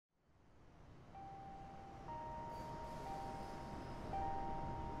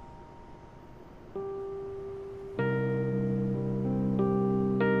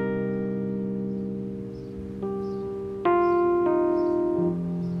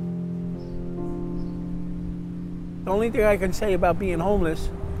only thing I can say about being homeless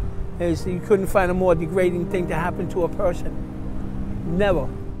is that you couldn't find a more degrading thing to happen to a person. Never.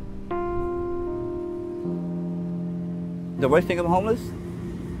 The worst thing about homeless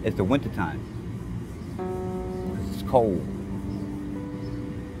is the wintertime. It's cold.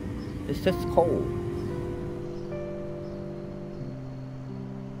 It's just cold.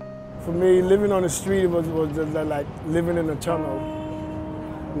 For me, living on the street was like living in a tunnel.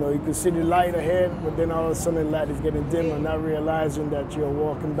 You know, you could see the light ahead, but then all of a sudden the light is getting dimmer, not realizing that you're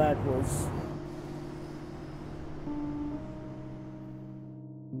walking backwards.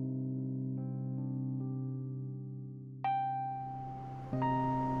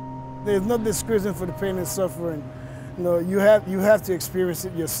 There's no description for the pain and suffering. You know, you have to experience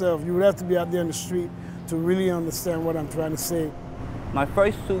it yourself. You would have to be out there in the street to really understand what I'm trying to say. My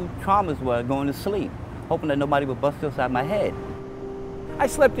first two traumas were going to sleep, hoping that nobody would bust inside my head. I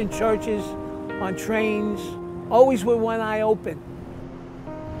slept in churches, on trains, always with one eye open.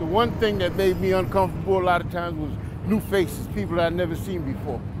 The one thing that made me uncomfortable a lot of times was new faces, people I'd never seen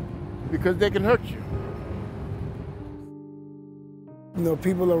before, because they can hurt you. You know,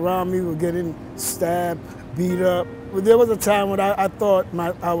 people around me were getting stabbed, beat up. But there was a time when I thought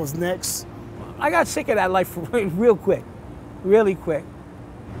I was next. I got sick of that life real quick, really quick.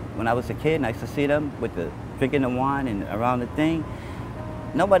 When I was a kid and I used to see them with the drinking the wine and around the thing,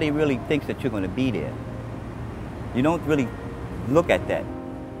 nobody really thinks that you're going to be there. You don't really look at that.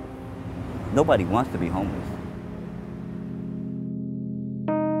 Nobody wants to be homeless.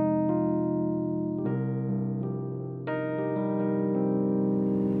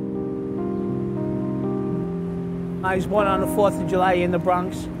 I was born on the 4th of July in the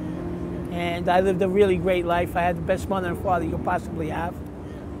Bronx, and I lived a really great life. I had the best mother and father you could possibly have.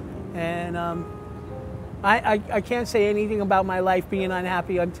 And I can't say anything about my life being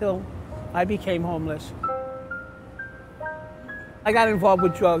unhappy until I became homeless. I got involved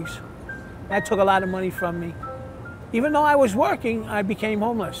with drugs. That took a lot of money from me. Even though I was working, I became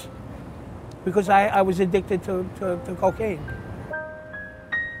homeless because I was addicted to cocaine.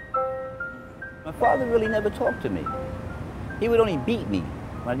 My father really never talked to me. He would only beat me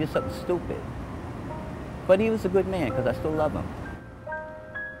when I did something stupid. But he was a good man because I still love him.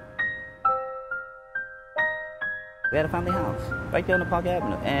 We had a family house right there on the Park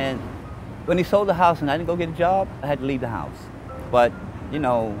Avenue. And when he sold the house and I didn't go get a job, I had to leave the house. But, you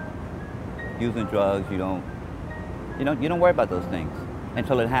know, using drugs, you don't worry about those things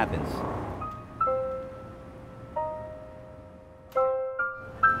until it happens.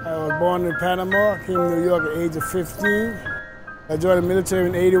 I was born in Panama, came to New York at the age of 15. I joined the military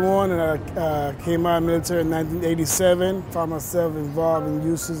in '81 and I came out of the military in 1987. Found myself involved in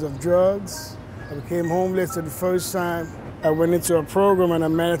uses of drugs. I became homeless for the first time. I went into a program and I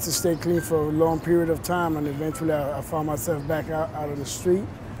managed to stay clean for a long period of time, and eventually I found myself back out of the street.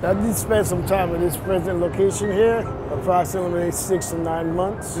 I did spend some time at this present location here, approximately 6 to 9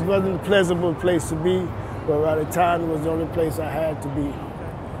 months. It wasn't a pleasurable place to be, but at the time it was the only place I had to be.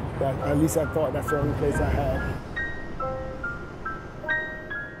 At least I thought that's the only place I had.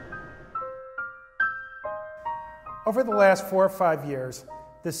 Over the last 4 or 5 years,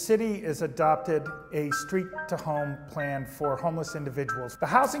 the city has adopted a street-to-home plan for homeless individuals. The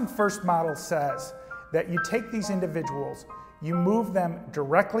Housing First model says that you take these individuals, you move them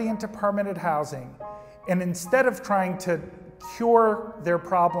directly into permanent housing, and instead of trying to cure their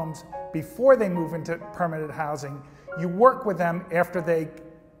problems before they move into permanent housing, you work with them after they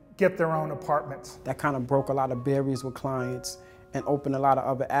get their own apartments. That kind of broke a lot of barriers with clients and opened a lot of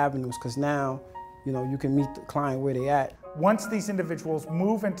other avenues, because now, you know, you can meet the client where they at. Once these individuals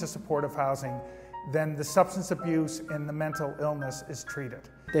move into supportive housing, then the substance abuse and the mental illness is treated.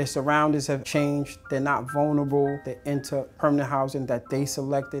 Their surroundings have changed. They're not vulnerable. They enter permanent housing that they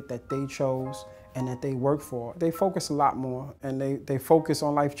selected, that they chose, and that they work for. They focus a lot more, and they focus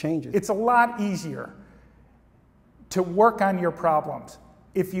on life changes. It's a lot easier to work on your problems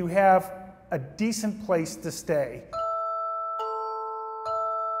if you have a decent place to stay.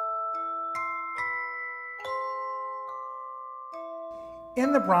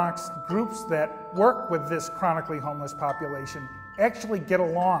 In the Bronx, groups that work with this chronically homeless population actually get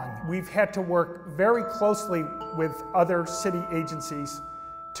along. We've had to work very closely with other city agencies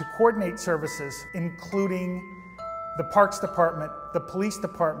to coordinate services, including the Parks Department, the Police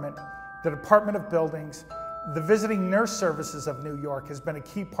Department, the Department of Buildings. The Visiting Nurse Services of New York has been a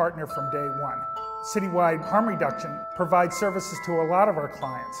key partner from day one. Citywide harm reduction provides services to a lot of our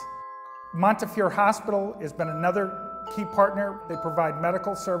clients. Montefiore Hospital has been another key partner. They provide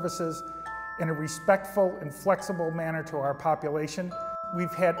medical services in a respectful and flexible manner to our population.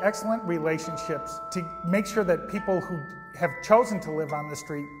 We've had excellent relationships to make sure that people who have chosen to live on the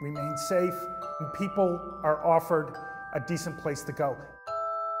street remain safe and people are offered a decent place to go.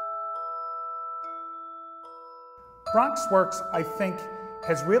 BronxWorks, I think,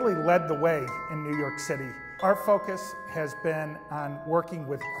 has really led the way in New York City. Our focus has been on working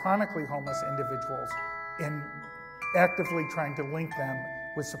with chronically homeless individuals and actively trying to link them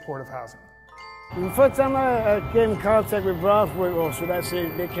with supportive housing. The first time I came in contact with BronxWorks, or should I say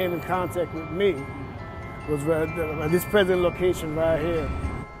they came in contact with me, was at this present location right here.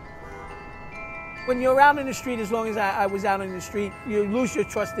 When you're out in the street, as long as I was out in the street, you lose your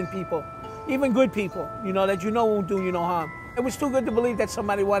trust in people, even good people, that you know won't do you no harm. It was too good to believe that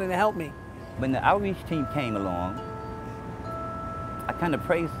somebody wanted to help me. When the outreach team came along, I kind of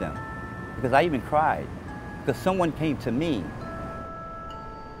praised them because I even cried because someone came to me.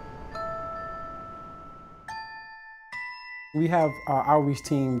 We have our outreach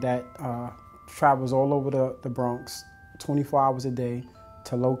team that travels all over the Bronx 24 hours a day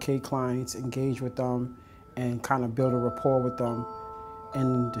to locate clients, engage with them, and kind of build a rapport with them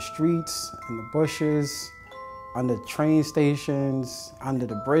in the streets, in the bushes, under train stations, under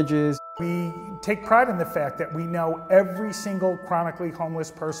the bridges. We take pride in the fact that we know every single chronically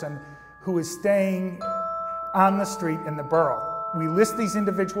homeless person who is staying on the street in the borough. We list these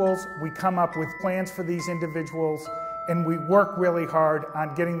individuals, we come up with plans for these individuals, and we work really hard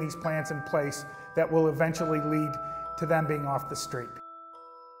on getting these plans in place that will eventually lead to them being off the street.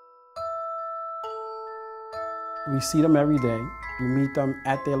 We see them every day. We meet them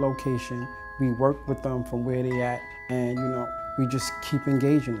at their location. We work with them from where they at, and we just keep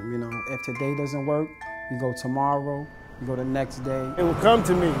engaging them. If today doesn't work, we go tomorrow, we go the next day. They will come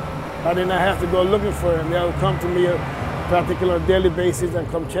to me. I did not have to go looking for them. They will come to me practically on a daily basis and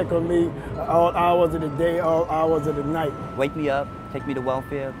come check on me all hours of the day, all hours of the night. Wake me up, take me to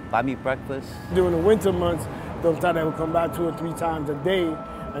welfare, buy me breakfast. During the winter months, sometimes they will come by 2 or 3 times a day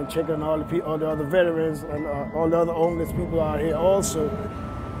and check on all the other veterans and all the other homeless people out here also.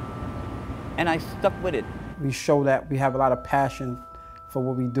 And I stuck with it. We show that we have a lot of passion for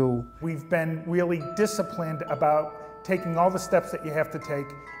what we do. We've been really disciplined about taking all the steps that you have to take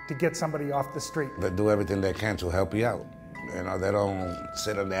to get somebody off the street. They do everything they can to help you out. They don't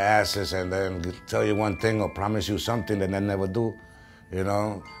sit on their asses and then tell you one thing or promise you something that they never do.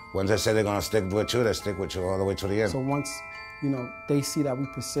 Once they say they're gonna stick with you, they stick with you all the way to the end. So once, they see that we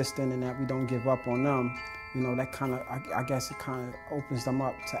persistent and that we don't give up on them, that kind of, I guess it kind of opens them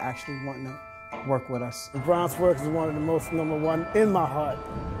up to actually wanting to work with us. BronxWorks is one of the most #1 in my heart.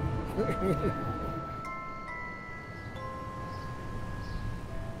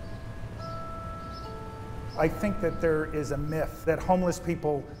 I think that there is a myth that homeless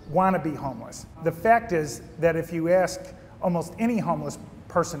people want to be homeless. The fact is that if you ask almost any homeless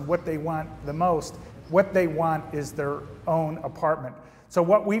person what they want the most, what they want is their own apartment. So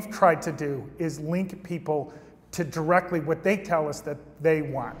what we've tried to do is link people to directly what they tell us that they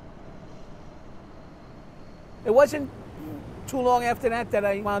want. It wasn't too long after that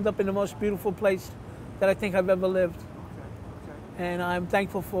I wound up in the most beautiful place that I think I've ever lived. Okay. And I'm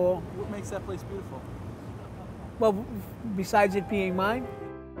thankful for... What makes that place beautiful? Well, besides it being mine.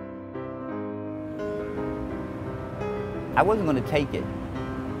 I wasn't going to take it,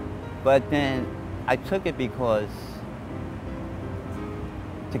 but then I took it because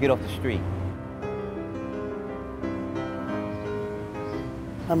to get off the street.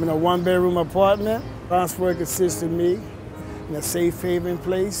 I'm in a 1-bedroom apartment. BronxWorks assisted me in a safe haven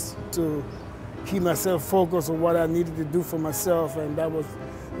place to keep myself focused on what I needed to do for myself, and that was,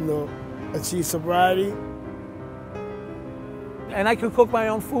 achieve sobriety. And I can cook my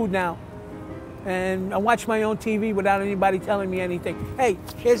own food now. And I watch my own TV without anybody telling me anything. Hey,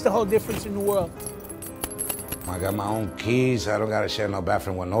 here's the whole difference in the world. I got my own keys. I don't got to share no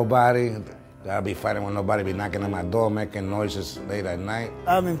bathroom with nobody. Gotta be fighting with nobody, be knocking on my door, making noises late at night.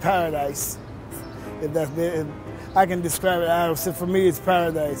 I'm in paradise. If I can describe it, so for me, it's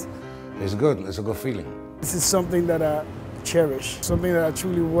paradise. It's good. It's a good feeling. This is something that I cherish, something that I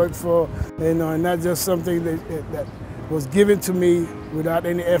truly worked for, and not just something that was given to me without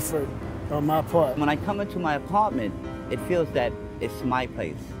any effort on my part. When I come into my apartment, it feels that it's my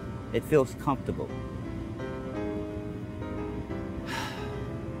place. It feels comfortable.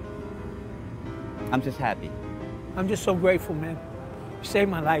 I'm just happy. I'm just so grateful, man. You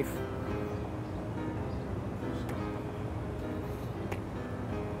saved my life.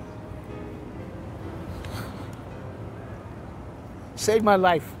 Saved my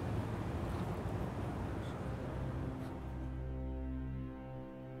life.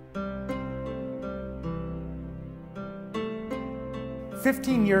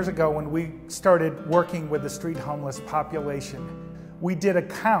 15 years ago, when we started working with the street homeless population, we did a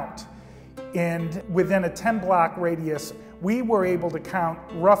count, and within a 10-block radius, we were able to count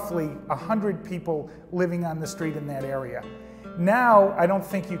roughly 100 people living on the street in that area. Now, I don't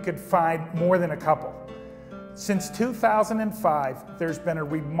think you could find more than a couple. Since 2005, there's been a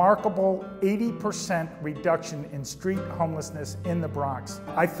remarkable 80% reduction in street homelessness in the Bronx.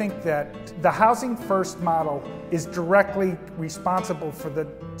 I think that the Housing First model is directly responsible for the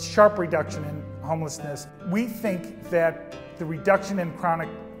sharp reduction in homelessness. We think that the reduction in chronic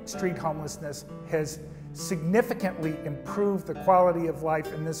street homelessness has significantly improved the quality of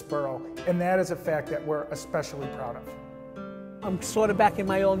life in this borough, and that is a fact that we're especially proud of. I'm sort of back in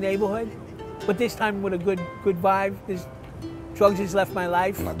my old neighborhood, but this time with a good vibe. Drugs has left my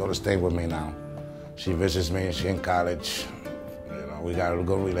life. My daughter stayed with me now. She visits me, she's in college. You know, we got a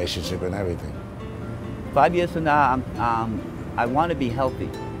good relationship and everything. 5 years from now, I want to be healthy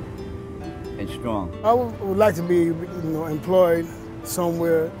and strong. I would like to be, employed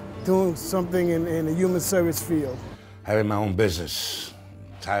somewhere, doing something in the human service field. Having my own business,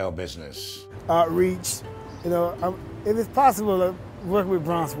 tile business. Outreach, if it's possible, to work with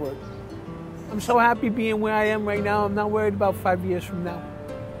BronxWorks. I'm so happy being where I am right now. I'm not worried about 5 years from now.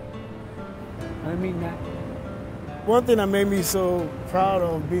 I mean that. One thing that made me so proud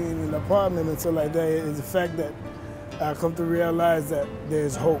of being in an apartment and stuff like that is the fact that I come to realize that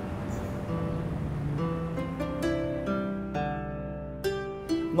there's hope.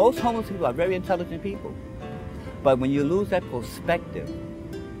 Most homeless people are very intelligent people. But when you lose that perspective,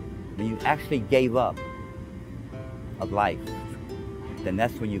 when you actually gave up of life, then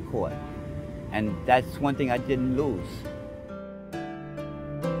that's when you're caught. And that's one thing I didn't lose.